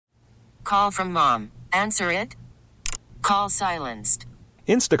Call from mom. Answer it. Call silenced.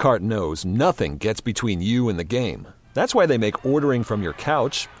 Instacart knows nothing gets between you and the game. That's why they make ordering from your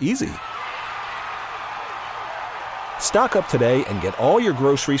couch easy. Stock up today and get all your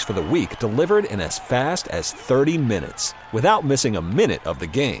groceries for the week delivered in as fast as 30 minutes without missing a minute of the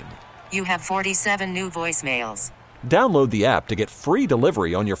game. You have 47 new voicemails. Download the app to get free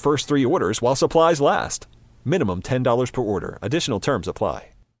delivery on your first 3 orders while supplies last. Minimum $10 per order. Additional terms apply.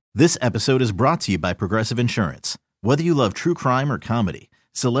 This episode is brought to you by Progressive Insurance. Whether you love true crime or comedy,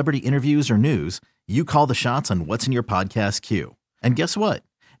 celebrity interviews or news, you call the shots on what's in your podcast queue. And guess what?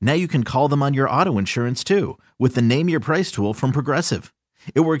 Now you can call them on your auto insurance too with the Name Your Price tool from Progressive.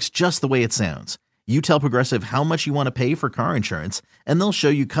 It works just the way it sounds. You tell Progressive how much you want to pay for car insurance, and they'll show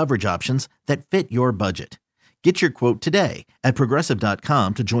you coverage options that fit your budget. Get your quote today at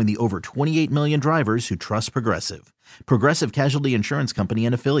Progressive.com to join the over 28 million drivers who trust Progressive. Progressive Casualty Insurance Company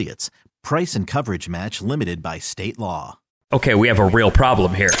and Affiliates. Price and coverage match limited by state law. Okay, we have a real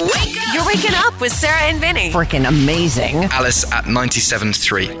problem here. You're waking up with Sarah and Vinnie. Freaking amazing. Alice at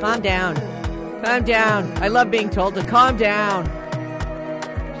 97.3. Calm down. Calm down. I love being told to calm down.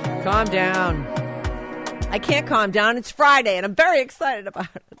 Calm down. I can't calm down. It's Friday, and I'm very excited about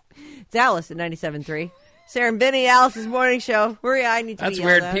it. It's Alice at 97.3. Sarah and Vinnie, Alice's morning show. Maria, I need to That's be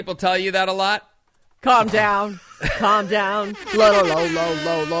weird. at. People tell you that a lot. Calm down. Calm down.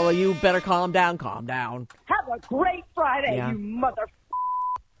 Low. You better calm down. Calm down. Have a great Friday, Yeah. you mother...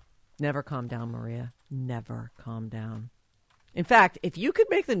 Never calm down, Maria. Never calm down. In fact, if you could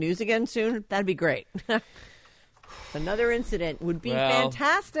make the news again soon, that'd be great. Another incident would be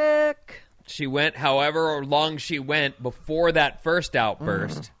fantastic. She went however long she went before that first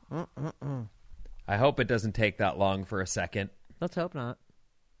outburst. I hope it doesn't take that long for a second. Let's hope not.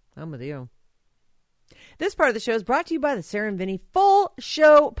 I'm with you. This part of the show is brought to you by the Sarah and Vinnie Full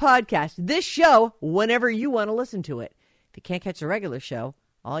Show Podcast. This show, whenever you want to listen to it. If you can't catch the regular show,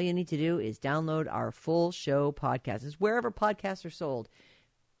 all you need to do is download our Full Show Podcast. It's wherever podcasts are sold.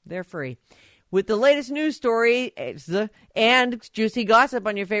 They're free. With the latest news story and juicy gossip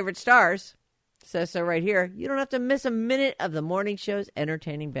on your favorite stars. It says so right here. You don't have to miss a minute of the morning show's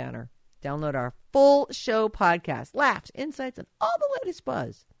entertaining banner. Download our Full Show Podcast. Laughs, insights, and all the latest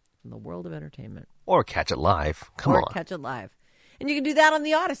buzz from the world of entertainment. Or catch it live. Come on. Or catch it live. And you can do that on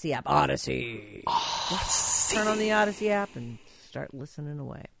the Odyssey app. Odyssey. Turn on the Odyssey app and start listening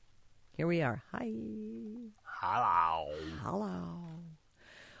away. Here we are. Hi. Hello.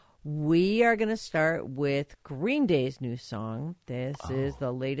 We are going to start with Green Day's new song. This is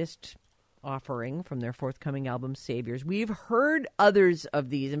the latest offering from their forthcoming album, Saviors. We've heard others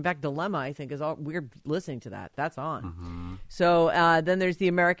of these. In fact, Dilemma, I think, is all we're listening to that. That's on. Mm-hmm. So then there's The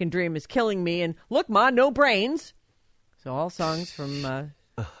American Dream is Killing Me, and Look Ma, No Brains. So all songs from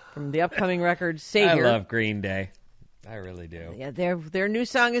the upcoming record, Savior. I love Green Day. I really do. Yeah, their new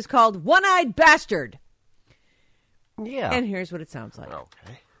song is called One-Eyed Bastard. Yeah. And here's what it sounds like.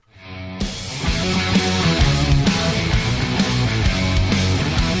 Okay.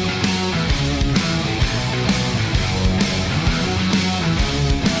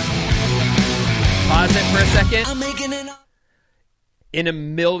 Pause it for a second. In a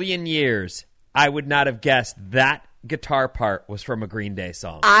million years, I would not have guessed that guitar part was from a Green Day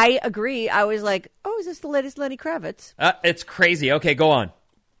song. I agree. I was like, oh, is this the latest Lenny Kravitz? It's crazy. Okay, go on.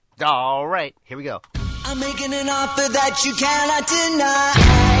 All right. Here we go. I'm making an offer that you cannot deny.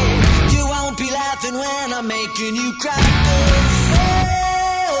 You won't be laughing when I'm making you cry.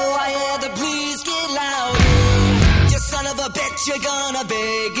 Oh, I hear the please get louder. You son of a bitch, you're gonna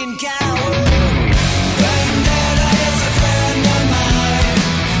beg and cower.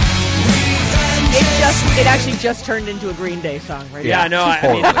 It actually just turned into a Green Day song, right? Yeah, no, I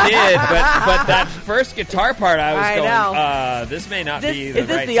mean, it did, but that first guitar part, I was know. This may not be the Is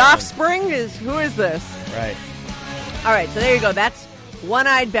this right The song. Offspring? Who is this? Right. All right, so there you go. That's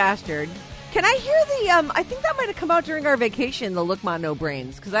One-Eyed Bastard. Can I hear the, I think that might have come out during our vacation, the Look Ma, No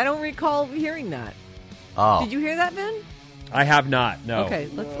Brains, because I don't recall hearing that. Oh. Did you hear that, Vin? I have not, no. Okay,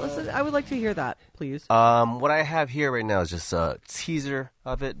 let's listen. I would like to hear that, please. What I have here right now is just a teaser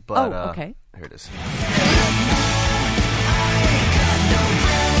of it, but okay. Here it is.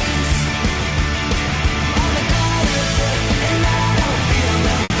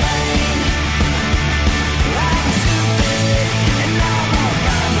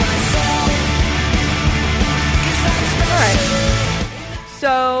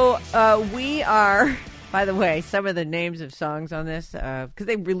 So we are, by the way, some of the names of songs on this, because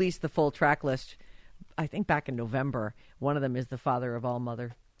they released the full track list, I think back in November. One of them is The Father of All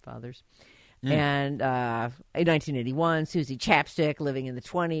Mother Fathers. And in 1981, Susie Chapstick, Living in the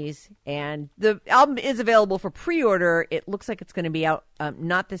 20s. And the album is available for pre-order. It looks like it's going to be out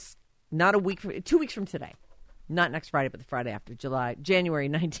not a week, 2 weeks from today. Not next Friday, but the Friday after, January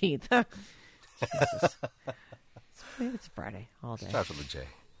 19th. It's a Friday all day. Starts with a J.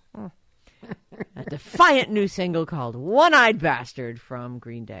 A defiant new single called One-Eyed Bastard from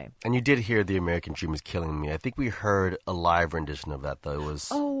Green Day. And you did hear The American Dream is Killing Me. I think we heard a live rendition of that, though. It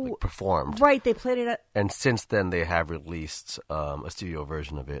was performed. Right, they played it at... And since then, they have released a studio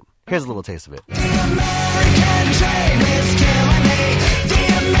version of it. Here's a little taste of it. The American dream is killing me.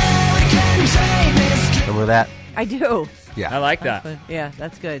 The American dream is killing me. Remember that? I do. Yeah. I like that. Yeah,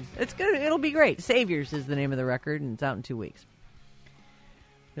 that's good. It's good. It'll be great. Saviors is the name of the record, and it's out in 2 weeks.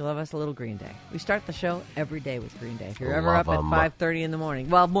 We love us a little Green Day. We start the show every day with Green Day. If you're ever up at 5:30 in the morning.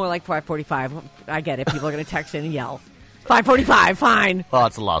 Well, more like 5:45. I get it. People are going to text in and yell. 5:45, fine. Well,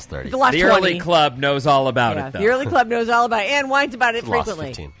 it's the last 30. The last The 20. early club knows all about it, though. The early club knows all about it and whines about it It's the frequently.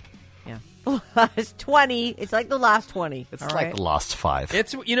 last 15. Yeah. The last 20. It's like the last 20. It's all like right? the last 5.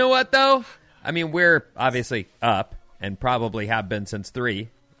 It's, you know what, though? I mean, we're obviously up and probably have been since 3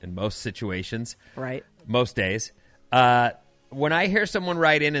 in most situations. Right. Most days. When I hear someone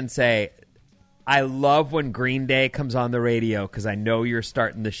write in and say, I love when Green Day comes on the radio because I know you're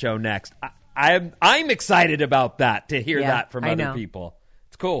starting the show next. I'm excited about that, to hear that from other people.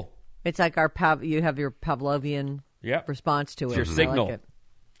 It's cool. It's like you have your Pavlovian response to it. It's your signal. Like it.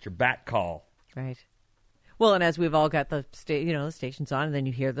 It's your bat call. Right. Well, and as we've all got the the stations on, and then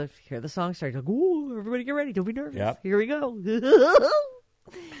you hear the song start, you're like, ooh, everybody get ready, don't be nervous. Yep. Here we go.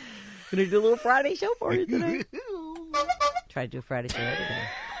 Gonna do a little Friday show for you today. Try to do a Friday show every day.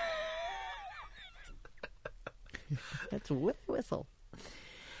 That's a whistle.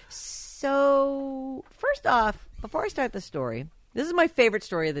 So, first off, before I start the story, this is my favorite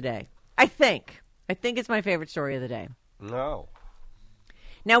story of the day. I think it's my favorite story of the day. No.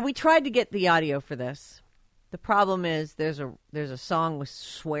 Now, we tried to get the audio for this. The problem is there's a song with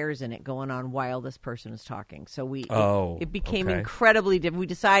swears in it going on while this person is talking. So it became incredibly difficult. We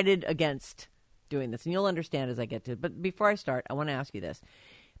decided against doing this, and you'll understand as I get to it. But before I start, I want to ask you this.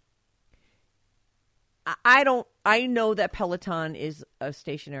 I know that Peloton is a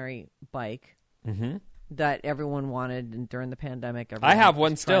stationary bike that everyone wanted during the pandemic. I have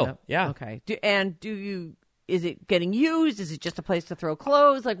one still. Yeah. Okay. Is it getting used? Is it just a place to throw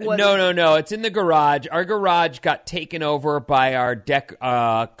clothes? Like what? No. It's in the garage. Our garage got taken over by our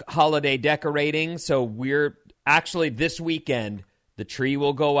holiday decorating. So we're actually this weekend, the tree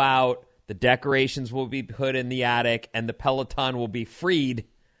will go out, the decorations will be put in the attic, and the Peloton will be freed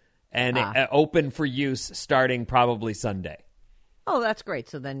and open for use starting probably Sunday. Oh, that's great.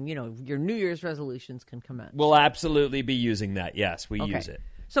 So then, your New Year's resolutions can commence. We'll absolutely be using that. Yes, we use it.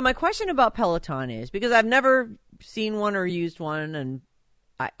 So my question about Peloton is, because I've never seen one or used one,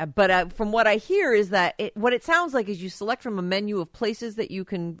 but from what I hear is that what it sounds like is you select from a menu of places that you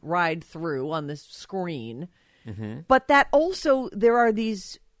can ride through on this screen, but that also there are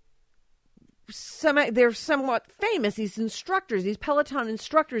these they're somewhat famous, these instructors, these Peloton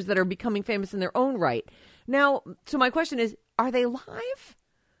instructors that are becoming famous in their own right. Now, so my question is, are they live?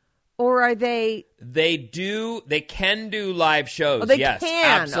 Or are they... They can do live shows. Oh, they yes,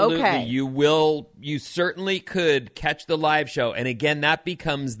 can. Absolutely. Okay. You certainly could catch the live show. And again, that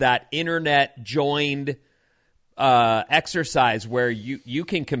becomes that internet joined exercise where you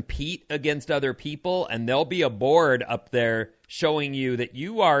can compete against other people, and there'll be a board up there showing you that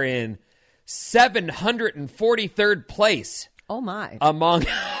you are in 743rd place. Oh, my. Among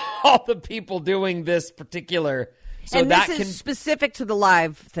all the people doing this particular... So and that this is specific to the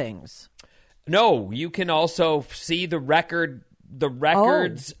live things. No, you can also see the records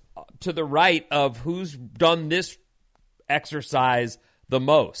to the right of who's done this exercise the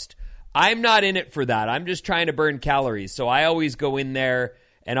most. I'm not in it for that. I'm just trying to burn calories. So I always go in there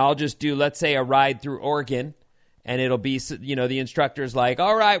and I'll just do, let's say, a ride through Oregon, and it'll be, the instructor's like,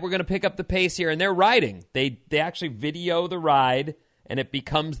 all right, we're going to pick up the pace here, and they're riding. They actually video the ride, and it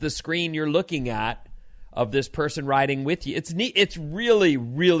becomes the screen you're looking at of this person riding with you. It's neat. It's really,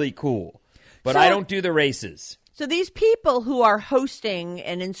 really cool. But I don't do the races. So these people who are hosting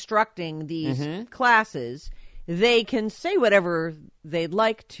and instructing these classes, they can say whatever they'd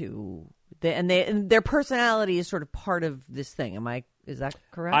like to. And their personality is sort of part of this thing. Is that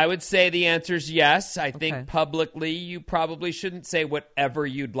correct? I would say the answer is yes. I think publicly you probably shouldn't say whatever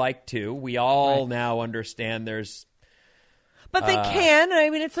you'd like to. We all now understand there's... But they can. I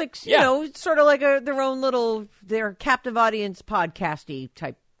mean, it's like, it's sort of like their own little, their captive audience podcasty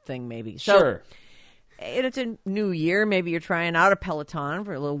type thing, maybe. So, sure. and it's a new year. Maybe you're trying out a Peloton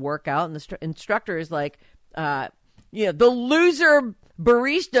for a little workout, and the instructor is like, the loser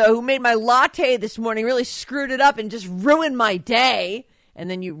barista who made my latte this morning really screwed it up and just ruined my day. And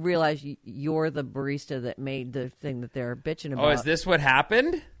then you realize you're the barista that made the thing that they're bitching about. Oh, is this what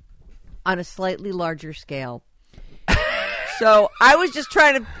happened? On a slightly larger scale. So I was just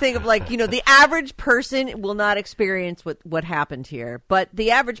trying to think of the average person will not experience what happened here. But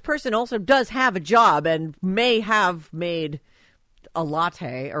the average person also does have a job and may have made a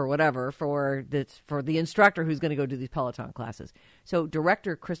latte or whatever for the instructor who's going to go do these Peloton classes. So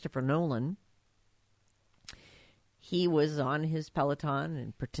director Christopher Nolan, he was on his Peloton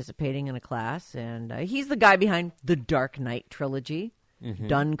and participating in a class. And he's the guy behind the Dark Knight trilogy. Mm-hmm.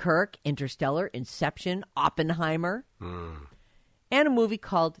 Dunkirk, Interstellar, Inception, Oppenheimer, and a movie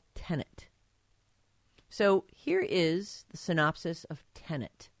called Tenet. So here is the synopsis of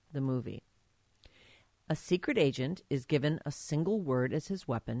Tenet, the movie. A secret agent is given a single word as his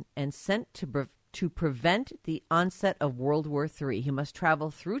weapon and sent to prevent the onset of World War III. He must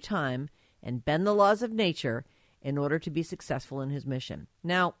travel through time and bend the laws of nature in order to be successful in his mission.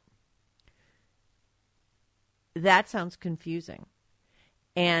 Now, that sounds confusing.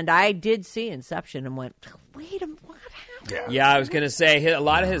 And I did see Inception and went, wait a minute, what happened? Yeah, I was going to say, a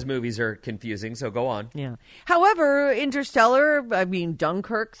lot of his movies are confusing, so go on. Yeah. However, Interstellar,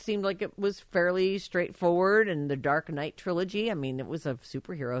 Dunkirk seemed like it was fairly straightforward, and the Dark Knight trilogy, it was a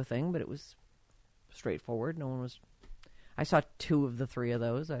superhero thing, but it was straightforward. I saw 2 of the 3 of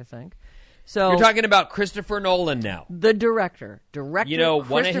those, I think. So you're talking about Christopher Nolan now. The director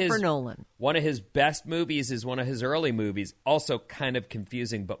Christopher Nolan. One of his best movies is one of his early movies. Also kind of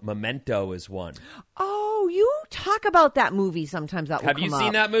confusing, but Memento is one. Oh, you talk about that movie sometimes. Have you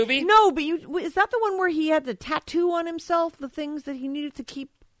seen that movie? No, but is that the one where he had the tattoo on himself, the things that he needed to keep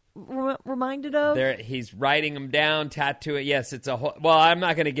reminded of? He's writing them down, tattoo it. Yes, it's a whole... Well, I'm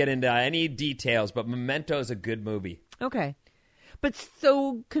not going to get into any details, but Memento is a good movie. Okay. But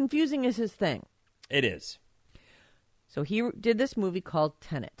so confusing is his thing. It is. So he did this movie called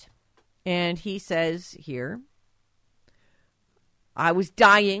Tenet. And he says here, I was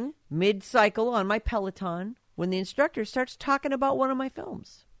dying mid-cycle on my Peloton when the instructor starts talking about one of my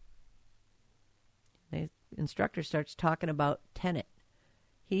films. The instructor starts talking about Tenet.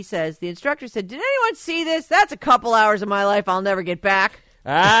 He says, the instructor said, did anyone see this? That's a couple hours of my life I'll never get back.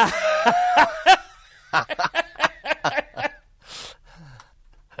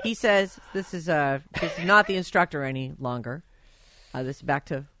 He says, this is not the instructor any longer. This is back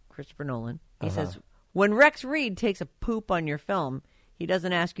to Christopher Nolan. He says, when Rex Reed takes a poop on your film, he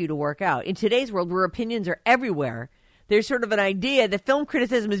doesn't ask you to work out. In today's world where opinions are everywhere, there's sort of an idea that film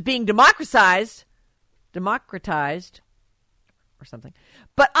criticism is being democratized or something.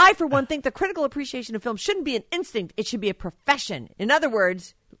 But I, for one, think the critical appreciation of film shouldn't be an instinct. It should be a profession. In other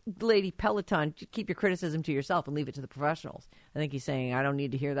words, Lady Peloton, keep your criticism to yourself and leave it to the professionals. I think he's saying, I don't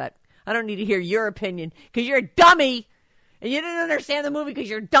need to hear that. I don't need to hear your opinion because you're a dummy and you didn't understand the movie because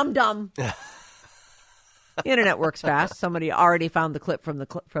you're dumb. The internet works fast. Somebody already found the clip from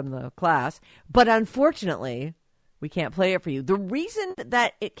the class. But unfortunately, we can't play it for you. The reason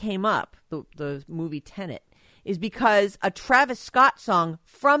that it came up, the movie Tenet, is because a Travis Scott song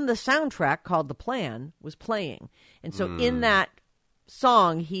from the soundtrack called The Plan was playing. And so in that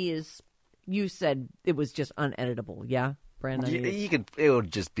song, you said it was just uneditable. Yeah, Brandon? It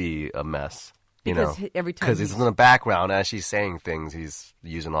would just be a mess. Because every time. Because he's in the background as she's saying things, he's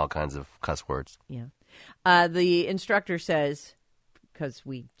using all kinds of cuss words. Yeah. The instructor says, because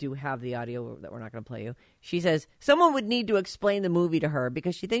we do have the audio that we're not going to play you, she says, someone would need to explain the movie to her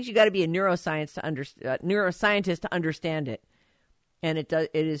because she thinks you got to be a neuroscientist to understand it. And it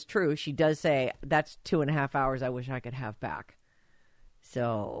is true. She does say, that's 2.5 hours I wish I could have back.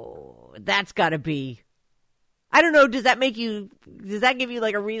 So that's got to be, I don't know, does that give you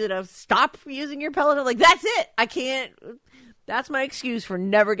like a reason to stop using your Peloton? Like, that's it. I can't, that's my excuse for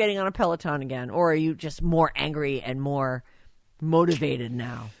never getting on a Peloton again. Or are you just more angry and more motivated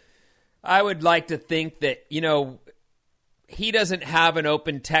now? I would like to think that, he doesn't have an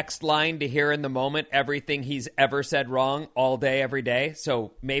open text line to hear in the moment everything he's ever said wrong all day, every day.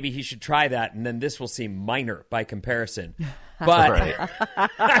 So maybe he should try that, and then this will seem minor by comparison. But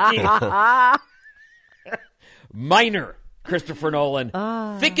minor, Christopher Nolan.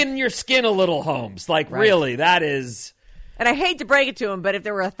 Thicken your skin a little, Holmes. Really, that is... And I hate to break it to him, but if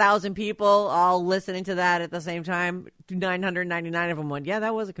there were 1,000 people all listening to that at the same time, 999 of them went, yeah,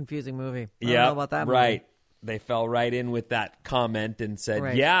 that was a confusing movie. I don't know about that movie. Right. They fell right in with that comment and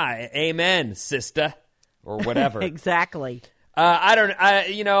said, yeah, amen, sister, or whatever. Exactly.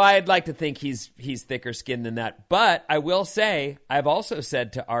 I'd like to think he's thicker skinned than that. But I will say, I've also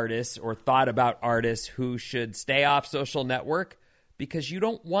said to artists or thought about artists who should stay off social network because you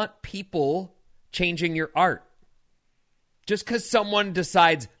don't want people changing your art. Just because someone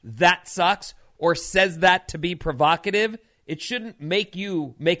decides that sucks or says that to be provocative, it shouldn't make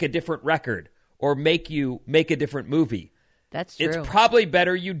you make a different record or make you make a different movie. That's true. It's probably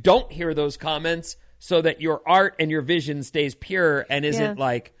better you don't hear those comments so that your art and your vision stays pure and isn't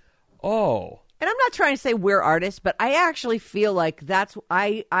like, oh. And I'm not trying to say we're artists, but I actually feel like that's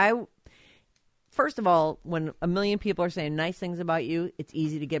I first of all, when a million people are saying nice things about you, it's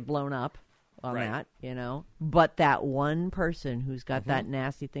easy to get blown up on that, you know. But that one person who's got that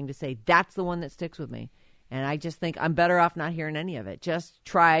nasty thing to say, that's the one that sticks with me. And I just think I'm better off not hearing any of it. Just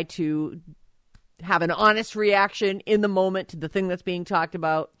try to have an honest reaction in the moment to the thing that's being talked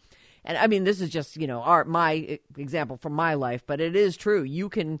about. And I mean, this is just, my example from my life, but it is true.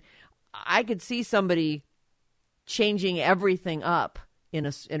 I could see somebody changing everything up in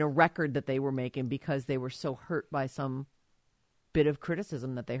a record that they were making because they were so hurt by some bit of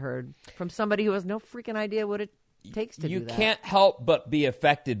criticism that they heard from somebody who has no freaking idea what it takes to do that. You can't help but be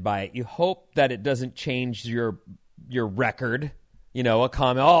affected by it. You hope that it doesn't change your record. A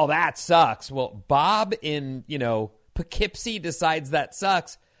comment, oh, that sucks. Well, Bob in, Poughkeepsie decides that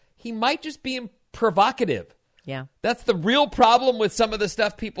sucks. He might just be provocative. Yeah. That's the real problem with some of the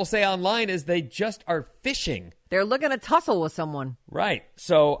stuff people say online is they just are fishing. They're looking to tussle with someone. Right.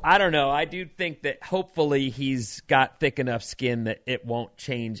 So, I don't know. I do think that hopefully he's got thick enough skin that it won't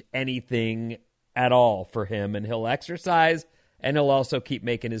change anything at all for him. And he'll exercise and he'll also keep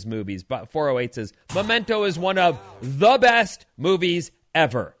making his movies. But 408 says, Memento is one of the best movies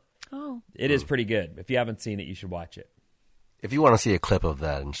ever. Oh. It is pretty good. If you haven't seen it, you should watch it. If you want to see a clip of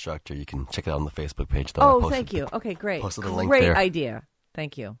that instructor, you can check it out on the Facebook page. Oh, thank you. Okay, great. Posted the link great there. idea.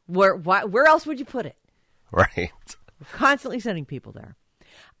 Thank you. Where else would you put it? Right. We're constantly sending people there.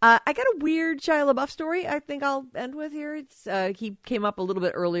 I got a weird Shia Labeouf story I think I'll end with here. He came up a little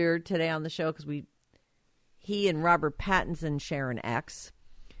bit earlier today on the show because he and Robert Pattinson share an ex.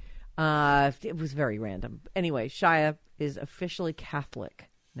 It was very random. Anyway, Shia is officially Catholic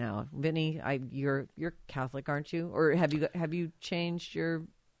now. Vinnie, you're Catholic, aren't you? Or have you changed your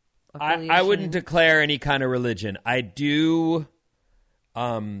affiliation? I wouldn't declare any kind of religion. I do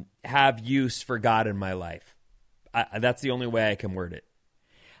have use for God in my life. That's the only way I can word it.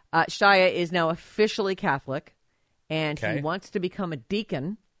 Shia is now officially Catholic, and Okay. he wants to become a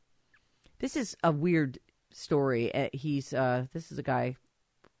deacon. This is a weird story. This is a guy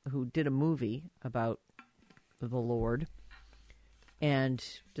who did a movie about the Lord and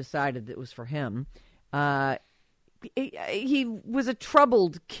decided that it was for him. He was a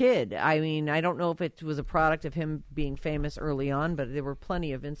troubled kid. I mean, I don't know if it was a product of him being famous early on, but there were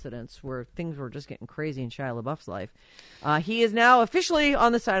plenty of incidents where things were just getting crazy in Shia LaBeouf's life. He is now officially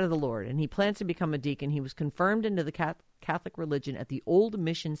on the side of the Lord, and he plans to become a deacon. He was confirmed into the Catholic religion at the Old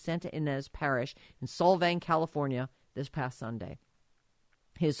Mission Santa Ynez Parish in Solvang, California, this past Sunday.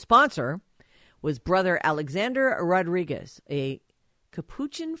 His sponsor was Brother Alexander Rodriguez, a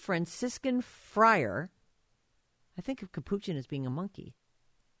Capuchin Franciscan friar. I think of Capuchin as being a monkey.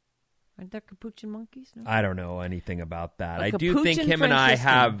 Aren't there Capuchin monkeys? No? I don't know anything about that. A I do think him and I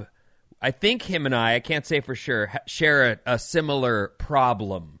have... I think him and I can't say for sure, share a similar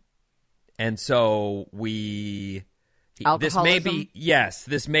problem. And so this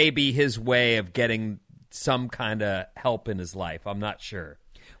may be his way of getting some kind of help in his life. I'm not sure.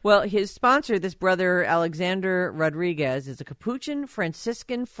 Well, his sponsor, this Brother Alexander Rodriguez, is a Capuchin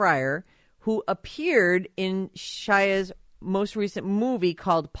Franciscan friar who appeared in Shia's most recent movie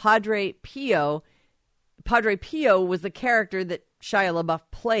called Padre Pio. Padre Pio was the character that Shia LaBeouf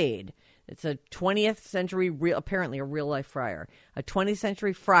played. It's a 20th century, apparently a real-life friar. A 20th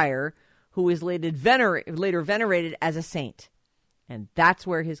century friar who is later venerated as a saint. And that's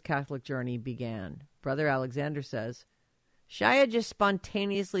where his Catholic journey began. Brother Alexander says, Shia just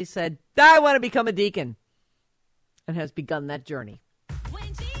spontaneously said, I want to become a deacon, and has begun that journey.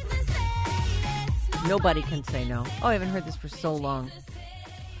 Nobody can say no. Oh, I haven't heard this for so long.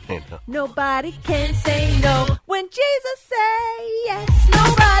 Nobody can say no when Jesus say yes.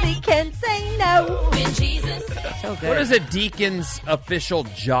 Nobody can say no when Jesus says so good. What is a deacon's official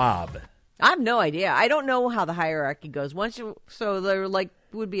job? I have no idea. I don't know how the hierarchy goes. So there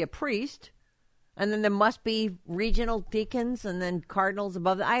would be a priest, and then there must be regional deacons, and then cardinals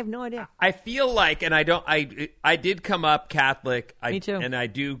above that. I have no idea. I feel like, and I did come up Catholic. Me too. And I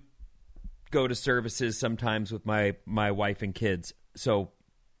do go to services sometimes with my wife and kids. So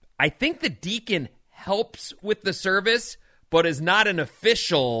I think the deacon helps with the service, but is not an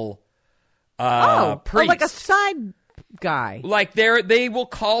official priest. Like a side guy. Like they will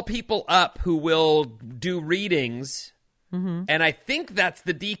call people up who will do readings, and I think that's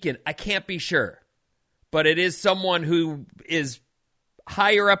the deacon. I can't be sure, but it is someone who is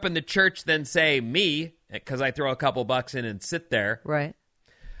higher up in the church than, say, me, because I throw a couple bucks in and sit there. Right.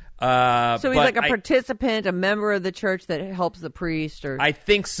 So he's like a participant, a member of the church that helps the priest, or I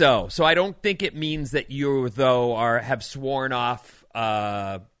think so. So I don't think it means that you, though, have sworn off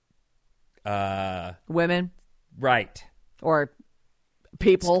women, right, or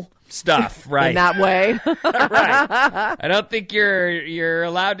people stuff, right, in that way. Right. I don't think you're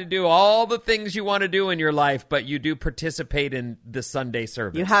allowed to do all the things you want to do in your life, but you do participate in the Sunday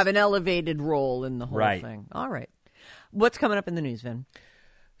service. You have an elevated role in the whole thing. All right. What's coming up in the news, Vin?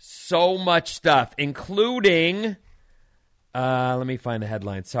 So much stuff, including, let me find the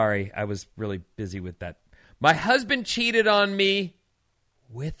headline. Sorry, I was really busy with that. My husband cheated on me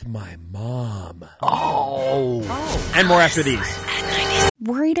with my mom. Oh. And more after these.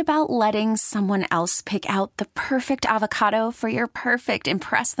 Worried about letting someone else pick out the perfect avocado for your perfect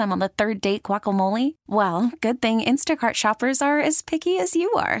impress them on the third date guacamole? Well, good thing Instacart shoppers are as picky as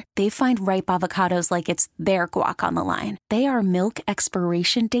you are. They find ripe avocados like it's their guac on the line. They are milk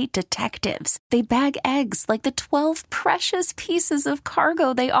expiration date detectives. They bag eggs like the 12 precious pieces of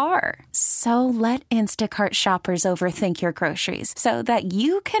cargo they are. So let Instacart shoppers overthink your groceries so that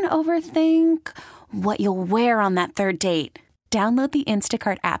you can overthink what you'll wear on that third date. Download the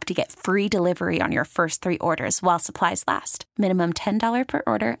Instacart app to get free delivery on your first 3 orders while supplies last. Minimum $10 per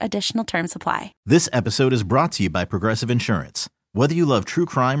order. Additional terms apply. This episode is brought to you by Progressive Insurance. Whether you love true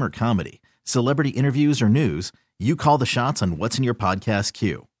crime or comedy, celebrity interviews or news, you call the shots on what's in your podcast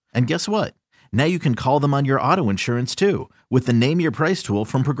queue. And guess what? Now you can call them on your auto insurance too with the Name Your Price tool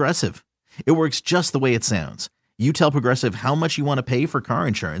from Progressive. It works just the way it sounds. You tell Progressive how much you want to pay for car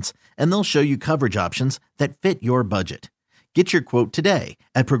insurance, and they'll show you coverage options that fit your budget. Get your quote today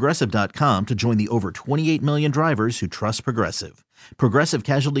at Progressive.com to join the over 28 million drivers who trust Progressive. Progressive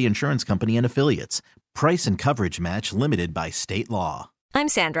Casualty Insurance Company and Affiliates. Price and coverage match limited by state law. I'm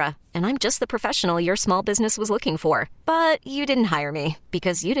Sandra, and I'm just the professional your small business was looking for. But you didn't hire me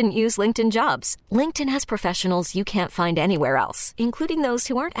because you didn't use LinkedIn Jobs. LinkedIn has professionals you can't find anywhere else, including those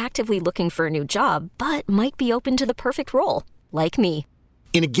who aren't actively looking for a new job, but might be open to the perfect role, like me.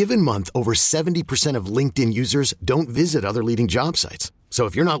 In a given month, over 70% of LinkedIn users don't visit other leading job sites. So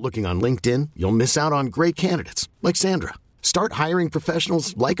if you're not looking on LinkedIn, you'll miss out on great candidates like Sandra. Start hiring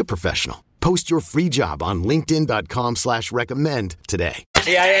professionals like a professional. Post your free job on linkedin.com/recommend today.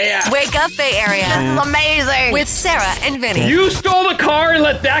 Yeah. Wake up, Bay Area. This is amazing. With Sarah and Vinnie. You stole the car and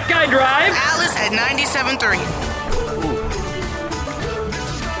let that guy drive? Alice at 97.3.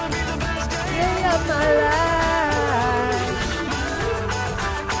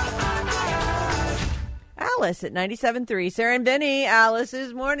 Alice at 97.3. Sarah and Vinnie,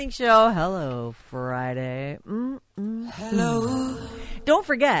 Alice's morning show. Hello, Friday. Hello. Don't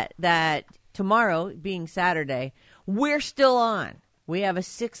forget that tomorrow, being Saturday, we're still on. We have a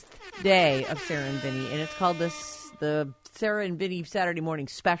 6th day of Sarah and Vinnie, and it's called the Sarah and Vinnie Saturday Morning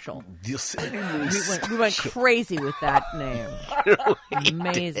Special. We went crazy with that name.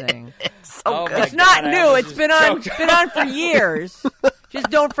 Amazing. So good. It's not new. It's been on for years.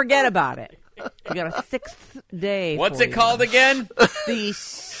 Just don't forget about it. We got a 6th day. What's it called again? The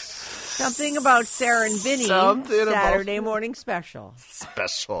something about Sarah and Vinnie Saturday Morning Special.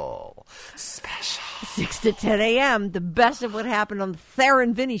 Special. 6 to 10 a.m. The best of what happened on the Sarah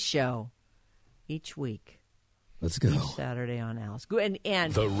and Vinnie show each week. Let's go. Each Saturday on Alice.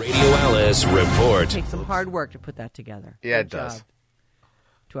 And the Radio Alice Report. It takes some hard work to put that together. Yeah, Good it does. job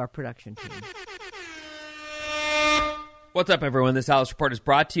to our production team. What's up, everyone? This Alice Report is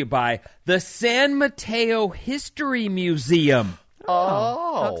brought to you by the San Mateo History Museum.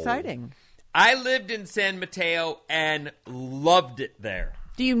 Oh, how exciting. I lived in San Mateo and loved it there.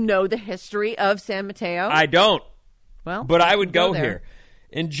 Do you know the history of San Mateo? I don't. Well, but I would go there. here.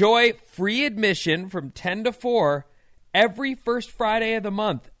 Enjoy free admission from 10 to 4 every first Friday of the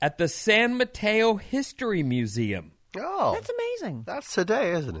month at the San Mateo History Museum. Oh. That's amazing. That's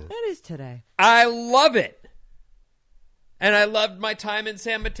today, isn't it? That is today. I love it. And I loved my time in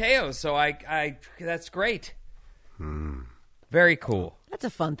San Mateo, so I that's great. Very cool. That's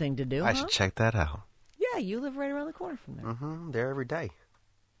a fun thing to do. I should check that out. Yeah, you live right around the corner from there. There every day.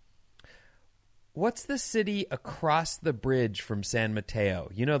 What's the city across the bridge from San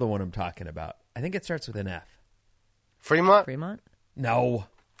Mateo? You know the one I'm talking about. I think it starts with an F. Fremont? No.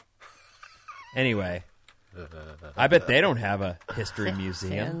 Anyway, I bet they don't have a history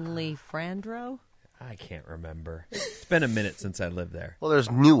museum. Stanley Frandro? I can't remember. It's been a minute since I lived there. Well,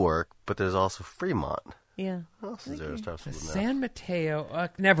 there's Newark, but there's also Fremont. Yeah. What else is there? San Mateo.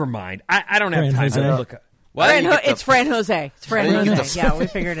 Never mind. I don't have time to look up. It's Fran Jose. It's Fran Jose. Yeah, we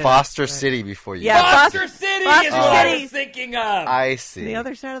figured it out. Foster City before you. Yeah, Foster City is what I was thinking of. I see. The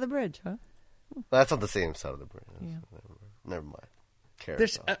other side of the bridge, huh? Well, that's on the same side of the bridge. Yeah. Never mind.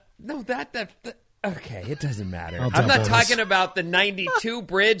 There's no that. Okay, it doesn't matter. I'm not talking about the 92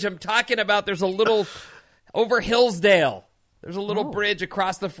 bridge. I'm talking about there's a little over Hillsdale. There's a little bridge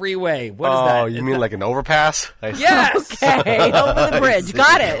across the freeway. What is that? Oh, you mean like an overpass? Yes. Okay, over the bridge.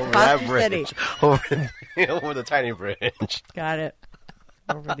 Got it. Over Foster that bridge. City. Over the tiny bridge. Got it.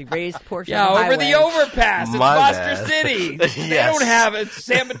 Over the raised portion Yeah, of the over the overpass. It's Foster City. Yes. They don't have it.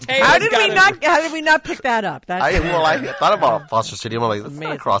 San Mateo. How did we not pick that up? I thought about Foster City. I'm like, let's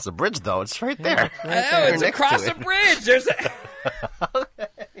not cross the bridge, though. It's right there. It's across the bridge. There's okay.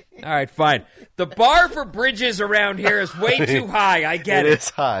 All right, fine. The bar for bridges around here is way too high. I get it. It is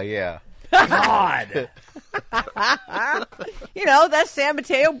high, yeah. God. That's San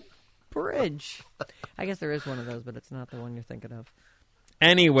Mateo Bridge. I guess there is one of those, but it's not the one you're thinking of.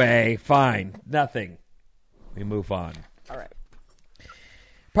 Anyway, fine. Nothing. We move on. All right.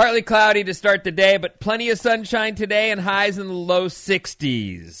 Partly cloudy to start the day, but plenty of sunshine today and highs in the low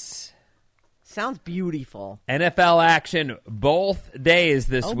 60s. Sounds beautiful. NFL action both days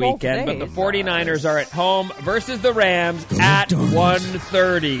this weekend, but the 49ers are at home versus the Rams at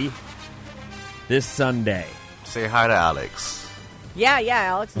 1:30 this Sunday. Say hi to Alex. Yeah,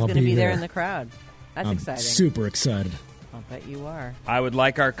 Alex is going to be there in the crowd. That's exciting. Super excited. I'll bet you are. I would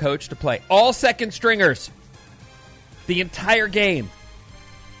like our coach to play all second stringers the entire game.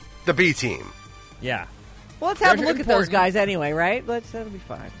 The B team. Yeah. Well, let's have a look at those guys anyway, right? That'll be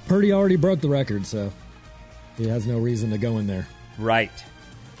fine. Purdy already broke the record, so he has no reason to go in there. Right.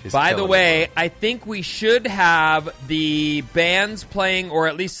 By the way, I think we should have the bands playing, or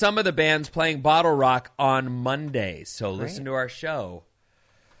at least some of the bands playing Bottle Rock on Monday. So listen to our show,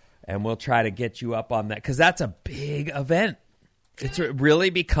 and we'll try to get you up on that, because that's a big event. It's really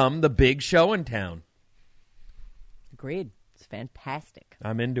become the big show in town. Agreed. It's fantastic.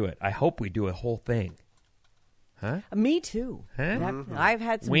 I'm into it. I hope we do a whole thing. Huh? Me too. Huh? I've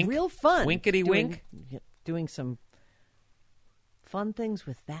had some real fun. Winkety wink. Doing some fun things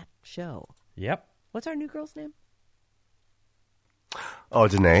with that show. Yep. What's our new girl's name? Oh,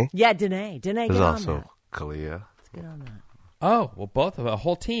 Danae? Yeah, Danae. Danae, There's get on also that. Kalia. Let's get on that. Oh, well, both of a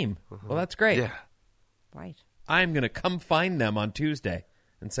whole team. Well, that's great. Yeah. Right. I'm going to come find them on Tuesday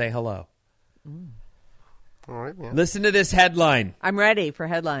and say hello. All right, man. Listen to this headline. I'm ready for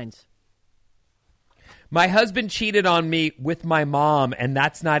headlines. My husband cheated on me with my mom, and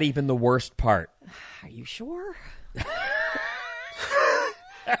that's not even the worst part. Are you sure?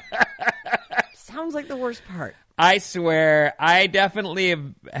 Sounds like the worst part. I swear, I definitely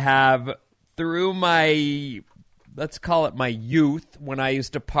have through my, let's call it my youth, when I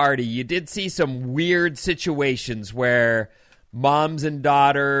used to party, you did see some weird situations where moms and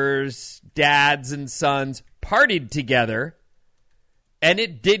daughters, dads and sons partied together, and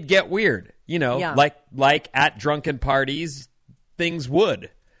it did get weird. You know, like at drunken parties, things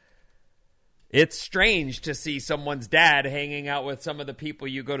would. It's strange to see someone's dad hanging out with some of the people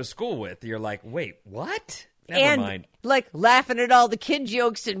you go to school with. You're like, wait, what? Never mind. Like laughing at all the kid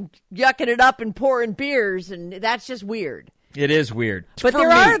jokes and yucking it up and pouring beers, and that's just weird. It is weird. But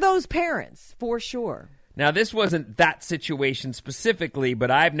there are those parents, for sure. Now, this wasn't that situation specifically,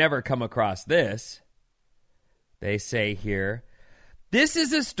 but I've never come across this. They say here, this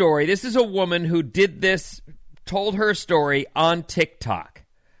is a story. This is a woman who did this, told her story on TikTok.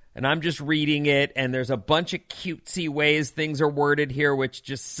 And I'm just reading it, and there's a bunch of cutesy ways things are worded here, which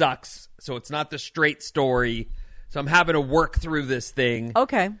just sucks. So it's not the straight story. So I'm having to work through this thing.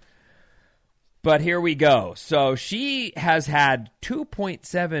 Okay. But here we go. So she has had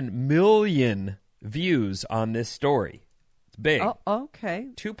 2.7 million views on this story. It's big. Oh, okay.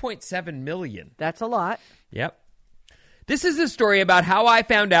 2.7 million. That's a lot. Yep. This is a story about how I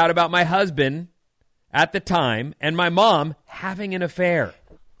found out about my husband at the time and my mom having an affair.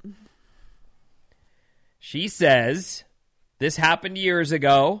 She says this happened years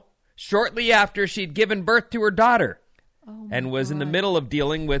ago, shortly after she'd given birth to her daughter, and was in the middle of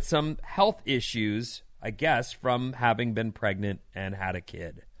dealing with some health issues, I guess, from having been pregnant and had a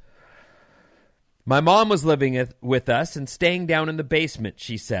kid. My mom was living with us and staying down in the basement,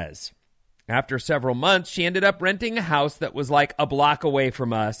 she says. After several months, she ended up renting a house that was like a block away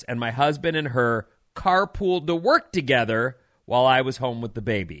from us, and my husband and her carpooled to work together while I was home with the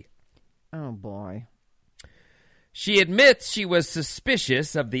baby. Oh, boy. She admits she was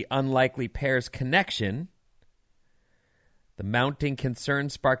suspicious of the unlikely pair's connection. The mounting concern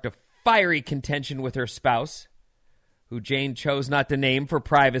sparked a fiery contention with her spouse, who Jane chose not to name for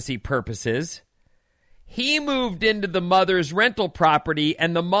privacy purposes. He moved into the mother's rental property,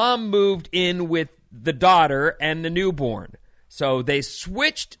 and the mom moved in with the daughter and the newborn. So they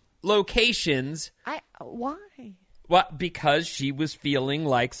switched locations. Why? Well, because she was feeling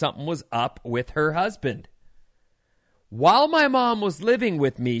like something was up with her husband. While my mom was living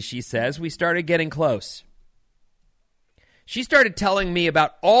with me, she says, we started getting close. She started telling me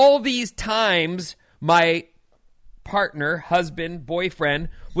about all these times my partner, husband, boyfriend,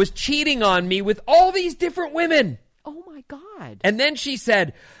 was cheating on me with all these different women. Oh, my God. And then she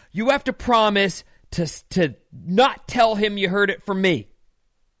said, you have to promise to not tell him you heard it from me.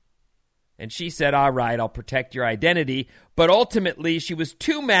 And she said, all right, I'll protect your identity. But ultimately, she was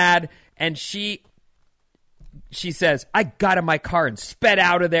too mad, and she says, I got in my car and sped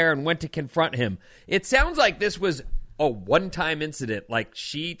out of there and went to confront him. It sounds like this was a one-time incident. Like,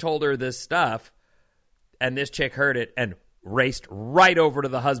 she told her this stuff, and this chick heard it and raced right over to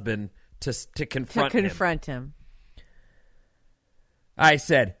the husband to confront him. I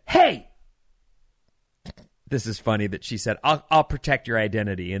said, hey! This is funny that she said, I'll protect your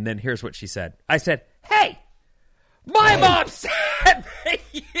identity. And then here's what she said. I said, hey! My mom said that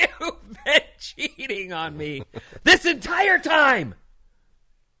you've been cheating on me this entire time.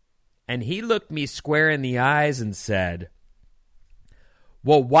 And he looked me square in the eyes and said,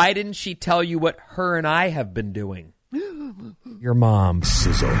 well, why didn't she tell you what her and I have been doing? Your mom.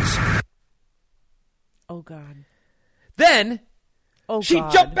 Sizzles. Oh, God. Then she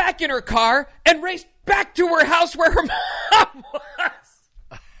jumped back in her car and raced back to her house where her mom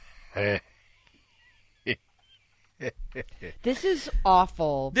was. This is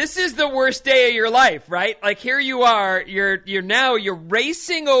awful. This is the worst day of your life, right? Like, here you are, you're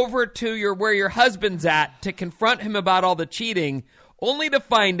racing over to where your husband's at to confront him about all the cheating, only to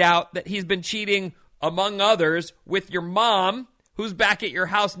find out that he's been cheating, among others, with your mom, who's back at your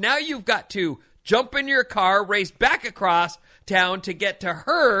house. Now you've got to jump in your car, race back across town to get to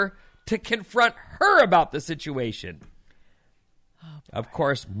her to confront her about the situation. Of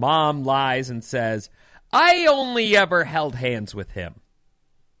course, mom lies and says, I only ever held hands with him.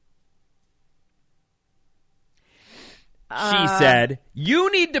 She said, you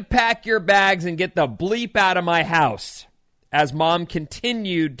need to pack your bags and get the bleep out of my house. As mom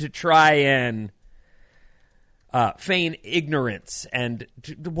continued to try and feign ignorance. And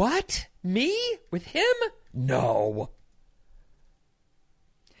what? Me? With him? No.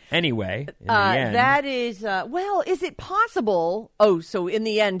 Anyway, in the end. That is, is it possible? Oh, so in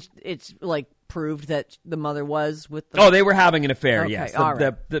the end, it's like proved that the mother was with the... Oh, they were having an affair, okay, yes. all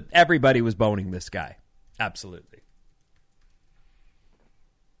right. Everybody was boning this guy. Absolutely.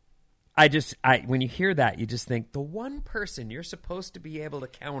 When you hear that, you just think the one person you're supposed to be able to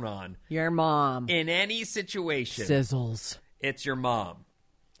count on... Your mom. In any situation... Sizzles. It's your mom.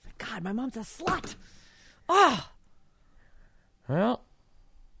 God, my mom's a slut. Oh. Well...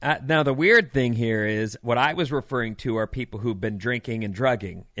 now, the weird thing here is what I was referring to are people who've been drinking and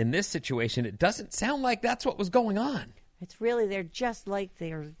drugging. In this situation, it doesn't sound like that's what was going on. It's really, they're just like,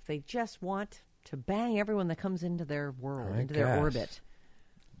 they just want to bang everyone that comes into their world, into their orbit.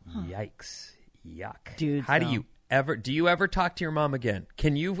 Yikes. Yuck. Dude, do you ever talk to your mom again?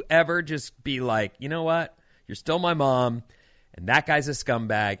 Can you ever just be like, you know what? You're still my mom, and that guy's a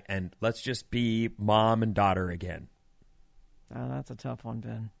scumbag, and let's just be mom and daughter again. Oh, that's a tough one,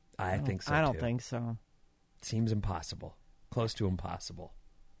 Ben. I think so, I don't too. think so. Seems impossible. Close to impossible.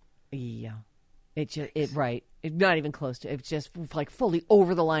 Yeah. It's not even close to. It's just like fully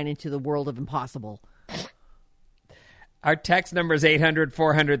over the line into the world of impossible. Our text number is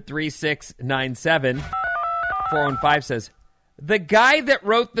 800-400-3697. 415 says, the guy that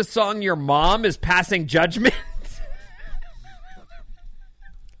wrote the song Your Mom is passing judgment?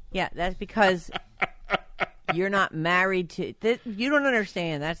 Yeah, that's because... You're not married to... You don't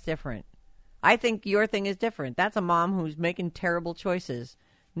understand. That's different. I think your thing is different. That's a mom who's making terrible choices,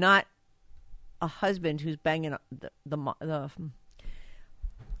 not a husband who's banging the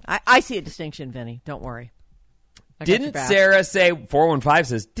I see a distinction, Vinny. Don't worry. Didn't Sarah say... 415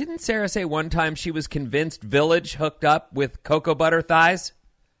 says, didn't Sarah say one time she was convinced Village hooked up with cocoa butter thighs?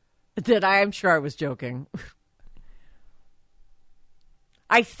 Did I? I'm sure I was joking.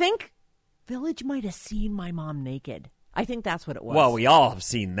 I think... Village might have seen my mom naked. I think that's what it was. Well, we all have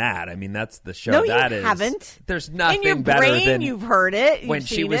seen that. I mean, that's the show. No, that you is, haven't. There's nothing in your better brain, than you've heard it. when You've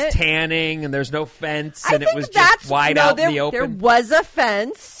she seen was it. tanning and there's no fence I and it think was that's, just wide no, out there, in the open. There was a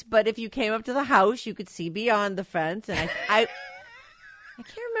fence, but if you came up to the house, you could see beyond the fence. And I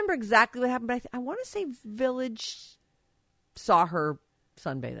can't remember exactly what happened, but I want to say Village saw her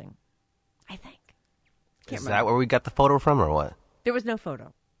sunbathing. I think. Is that where we got the photo from, or what? There was no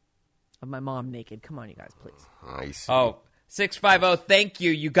photo of my mom naked. Come on, you guys, please. I see. Oh, 650, thank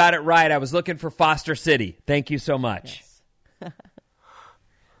you. You got it right. I was looking for Foster City. Thank you so much. Yes.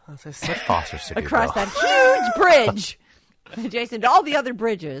 I said Foster City. Across that huge bridge. Jason, to all the other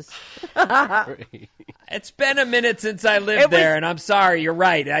bridges. It's been a minute since I lived there, and I'm sorry. You're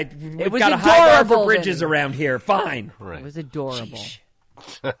right. We've got a high bar for bridges around here. Fine. Right. It was adorable.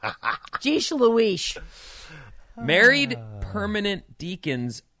 Geesh Louise. Married permanent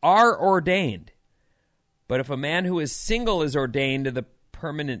deacons are ordained. But if a man who is single is ordained to the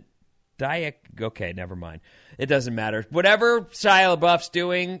permanent okay, never mind. It doesn't matter. Whatever Shia Labeouf's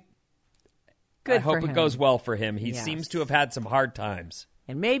doing, Good I hope for it him. goes well for him. He Yes. seems to have had some hard times.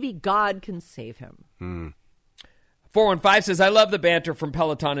 And maybe God can save him. 415 says, I love the banter from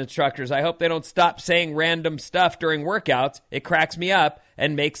Peloton instructors. I hope they don't stop saying random stuff during workouts. It cracks me up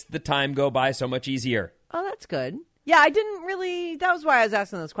and makes the time go by so much easier. Oh, that's good. Yeah, I didn't really, that was why I was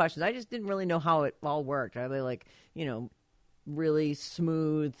asking those questions. I just didn't really know how it all worked. Are they like, really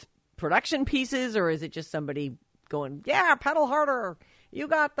smooth production pieces, or is it just somebody going, yeah, pedal harder. You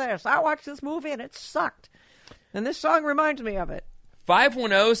got this. I watched this movie and it sucked. And this song reminds me of it.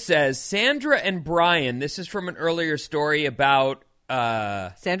 510 says, Sandra and Brian, this is from an earlier story about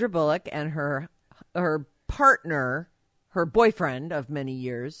Sandra Bullock and her partner, her boyfriend of many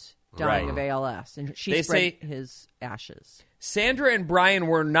years, dying of ALS. And she spread his ashes. Sandra and Brian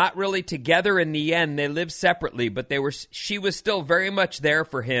were not really together in the end. They lived separately, but she was still very much there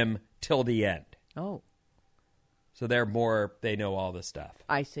for him till the end. Oh. So they know all the stuff.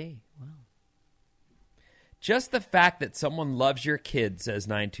 I see. Wow. Just the fact that someone loves your kid, says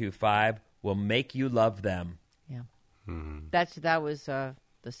 925, will make you love them. Yeah. That was the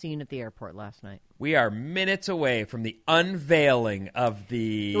scene at the airport last night. We are minutes away from the unveiling of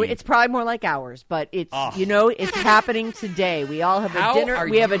the... It's probably more like hours, but it's it's happening today. We all have a dinner.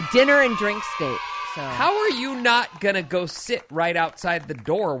 We have a dinner and drink date. So how are you not going to go sit right outside the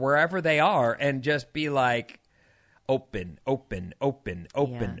door wherever they are and just be like, open, open, open,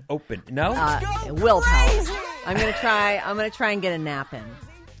 open, open? No? Willpower. I'm gonna try and get a nap in.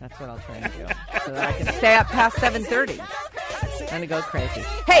 That's what I'll try and do, so that I can stay up past 7:30. Kind of go crazy.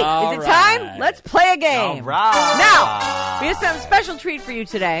 Hey, all is it right. time? Let's play a game. All right. Now, we have some special treat for you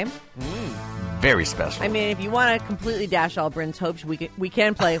today. Very special. I mean, if you want to completely dash all Bryn's hopes, we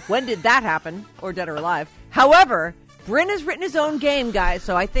can play When Did That Happen? Or Dead or Alive. However, Bryn has written his own game, guys,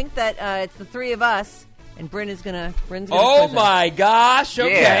 so I think that it's the three of us. And Bryn is gonna Oh my gosh!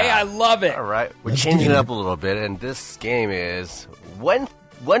 Okay, Yeah. I love it. All right, we're changing it up a little bit, and this game is when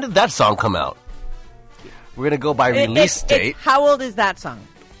did that song come out? We're gonna go by release date. How old is that song?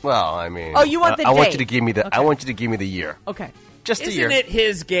 Well, I mean, Oh, you want the I want date. you to give me the. Okay. I want you to give me the year. Okay. Just the year. Isn't it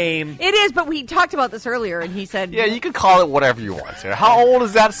his game? It is, but we talked about this earlier, and he said... Yeah, you can call it whatever you want, sir. How old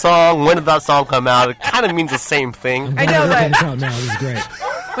is that song? When did that song come out? It kind of means the same thing. I know, but... Now, this is great.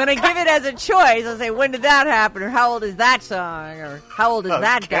 When I give it as a choice, I'll say, when did that happen? Or how old is that song? Or how old is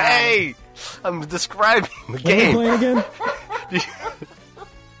that guy? Hey, I'm describing the What are you game. playing again?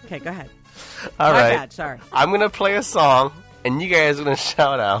 Okay, go ahead. All My right. bad, sorry. I'm going to play a song, and you guys are going to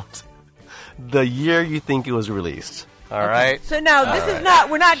shout out the year you think it was released. All right? So now, this is not...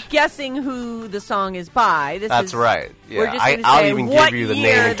 We're not guessing who the song is by. That's right. We're Yeah, just gonna I'll say even what give you the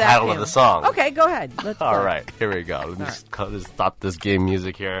year name and that title came. of the song. Okay, go ahead. Let's All play. right, here we go. Let me just stop this game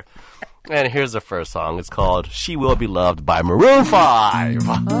music here. And here's the first song. It's called She Will Be Loved by Maroon 5.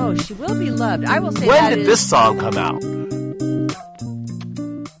 Oh, She Will Be Loved. I will say When that did is- this song come out?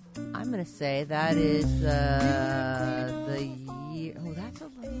 I'm going to say that is the year... Oh, that's a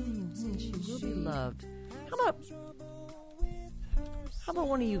lovely... She Will Be Loved. How about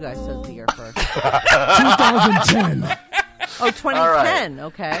one of you guys says the year first? 2010. Oh, 2010. All right.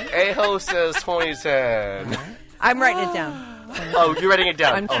 Okay. Aho says 2010. I'm writing it down. Oh, you're writing it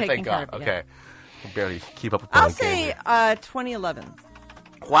down. I'm oh, taking thank care God. of it, Okay. I can barely keep up with my I'll own say game. 2011.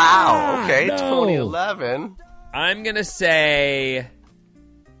 Wow. Okay, No. 2011. I'm going to say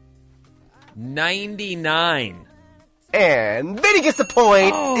 99. And Vinnie gets the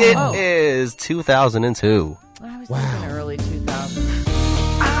point. It is 2002. I was thinking early 2000s.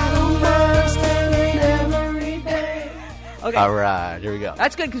 Okay. All right, here we go.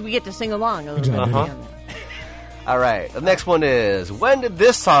 That's good because we get to sing along a little Good bit. job, Uh-huh. All right. The next one is, when did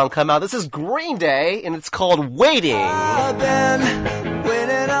this song come out? This is Green Day, and it's called Waiting. I've been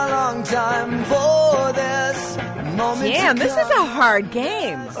waiting a long time for this moment. Damn, this is a hard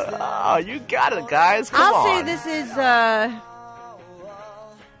game. Oh, you got it, guys. Come I'll on. say this is, I'm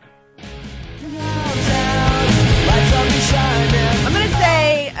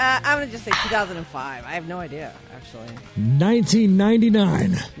going to just say 2005. I have no idea, actually.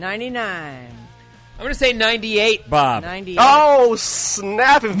 1999. 99. I'm going to say 98, Bob. 98. Oh,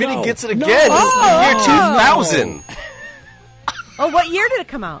 snap. And Vinny gets it again. No. This is the year 2000. Oh, what year did it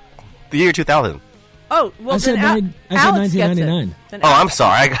come out? The year 2000. Oh, well, I said then Alex gets it. 1999. Then Oh, I'm Alex-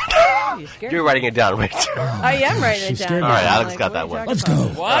 sorry. You scared You're me. writing it down, right? I am writing it She's down. scared All me. right, I'm Alex like, got what are that you one. Let's talking go.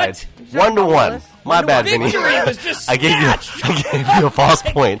 about? What? All right. 1-1. My bad, Vinny. Victory was just I gave you a false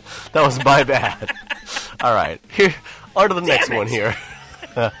point. That was my bad. All right. Here, on to the next one here.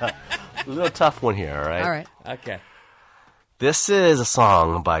 A little tough one here, all right? All right. Okay. This is a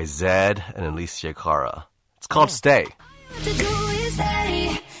song by Zed and Alicia Cara. It's called Stay.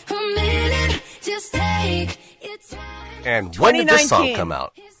 And when did this song 2019. come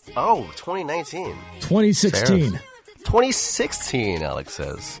out? Oh, 2019. 2016. Sarah. 2016, Alex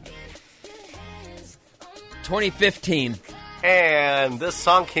says. 2015. And this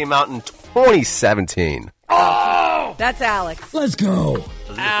song came out in 2017. Oh! That's Alex. Let's go.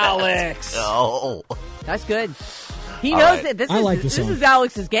 Alex. Oh. That's good. He All knows right. that this I is like this this song. is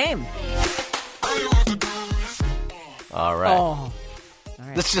Alex's game. All right. Oh. All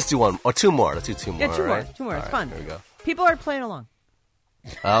right. Let's just do one or two more. Let's do two more. Yeah, two all more. right? Two more. It's All fun. right, There we go. People are playing along.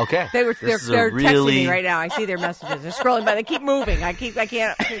 Okay. They're This is a texting really... me right now. I see their messages. They're scrolling by. They keep moving. I can't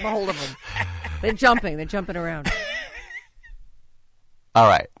take a hold of them. They're jumping. They're jumping around. All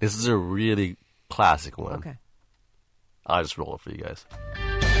right. This is a really classic one. Okay. I'll just roll it for you guys.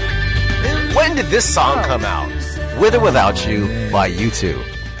 When did this song come out? With or Without You by U2.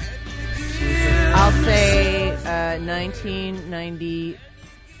 I'll say 1990.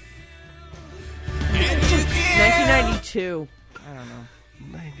 1992. I don't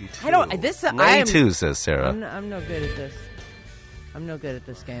know. 92. I don't. This. 92 says Sarah. I'm no good at this. I'm no good at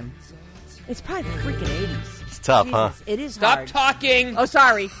this game. It's probably the freaking 80s. It's tough, Jesus, huh? It is Stop hard. talking. Oh,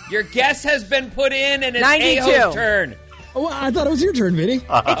 sorry. Your guess has been put in, and it's 92. Aho's turn. Oh, I thought it was your turn, Vinny. It's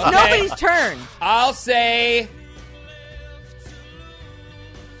nobody's turn. I'll say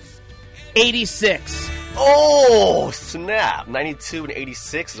 86. Oh, snap. 92 and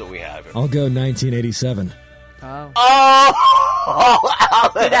 86 is what we have here. I'll go 1987. Oh.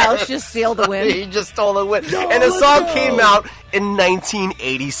 Oh, Did Alex just seal the win? He just stole the win. And the song came out in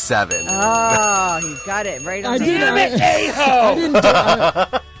 1987. Oh, he got it right on I the did. nose. I didn't.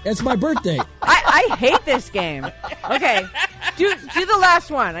 It's my birthday. I hate this game. Okay, do the last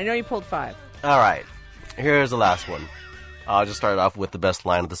one. I know you pulled 5. All right. Here's the last one. I'll just start off with the best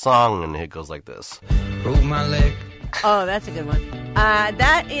line of the song, and it goes like this. Broke my leg. Oh, that's a good one.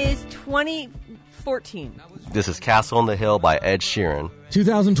 That is 2014. This is Castle on the Hill by Ed Sheeran.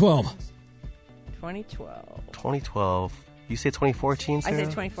 2012. 2012. 2012. You say 2014, I Sarah? say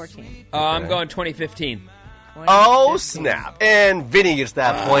 2014. I'm going 2015. Oh, snap. And Vinny gets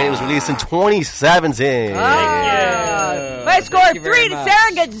that point. It was released in 2017. I scored 3 to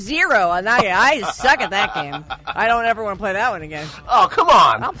Sarah gets 0 on that game. I suck at that game. I don't ever want to play that one again. Oh, come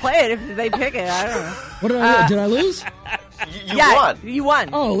on. I'll play it if they pick it. I don't know. What did I? Did I lose? You won. You won.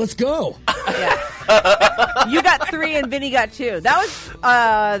 Oh, let's go. Yeah. You got 3 and Vinny got 2. That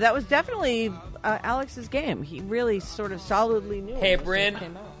was definitely Alex's game. He really sort of solidly knew. Hey, Bryn,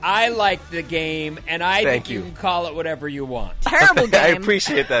 I like the game, and I Thank think you. you can call it whatever you want. Terrible game. I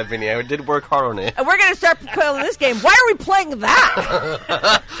appreciate that, Vinny. I did work hard on it. And we're going to start playing this game. Why are we playing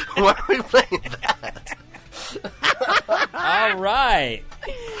that? Why are we playing that? All right.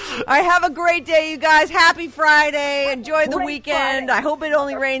 All right, have a great day, you guys. Happy Friday. Enjoy the weekend. I hope it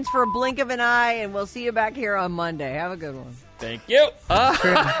only rains for a blink of an eye, and we'll see you back here on Monday. Have a good one. Thank you.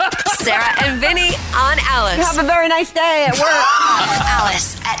 Sarah and Vinny on Alice. Have a very nice day at work.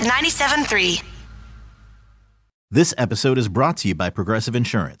 Alice at 97.3. This episode is brought to you by Progressive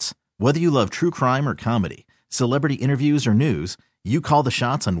Insurance. Whether you love true crime or comedy, celebrity interviews or news, you call the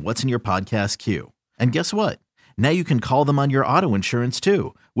shots on what's in your podcast queue. And guess what? Now you can call them on your auto insurance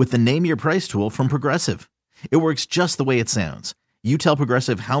too with the Name Your Price tool from Progressive. It works just the way it sounds. You tell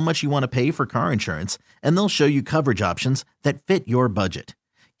Progressive how much you want to pay for car insurance, and they'll show you coverage options that fit your budget.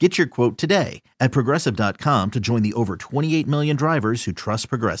 Get your quote today at Progressive.com to join the over 28 million drivers who trust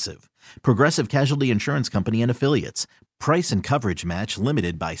Progressive. Progressive Casualty Insurance Company and Affiliates. Price and coverage match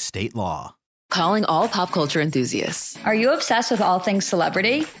limited by state law. Calling all pop culture enthusiasts. Are you obsessed with all things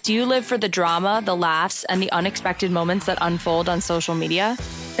celebrity? Do you live for the drama, the laughs, and the unexpected moments that unfold on social media?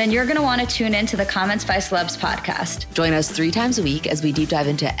 Then you're going to want to tune in to the Comments by Celebs podcast. Join us 3 times a week as we deep dive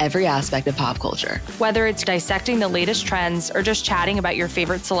into every aspect of pop culture. Whether it's dissecting the latest trends or just chatting about your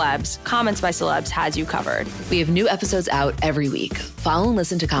favorite celebs, Comments by Celebs has you covered. We have new episodes out every week. Follow and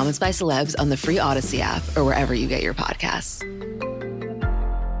listen to Comments by Celebs on the free Odyssey app or wherever you get your podcasts.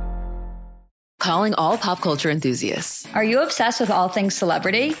 Calling all pop culture enthusiasts. Are you obsessed with all things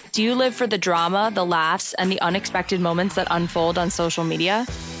celebrity? Do you live for the drama, the laughs, and the unexpected moments that unfold on social media?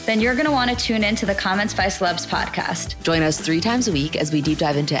 Then you're going to want to tune in to the Comments by Celebs podcast. Join us 3 times a week as we deep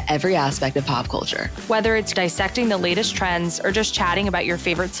dive into every aspect of pop culture. Whether it's dissecting the latest trends or just chatting about your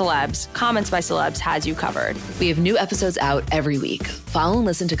favorite celebs, Comments by Celebs has you covered. We have new episodes out every week. Follow and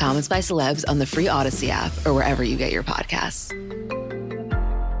listen to Comments by Celebs on the free Odyssey app or wherever you get your podcasts.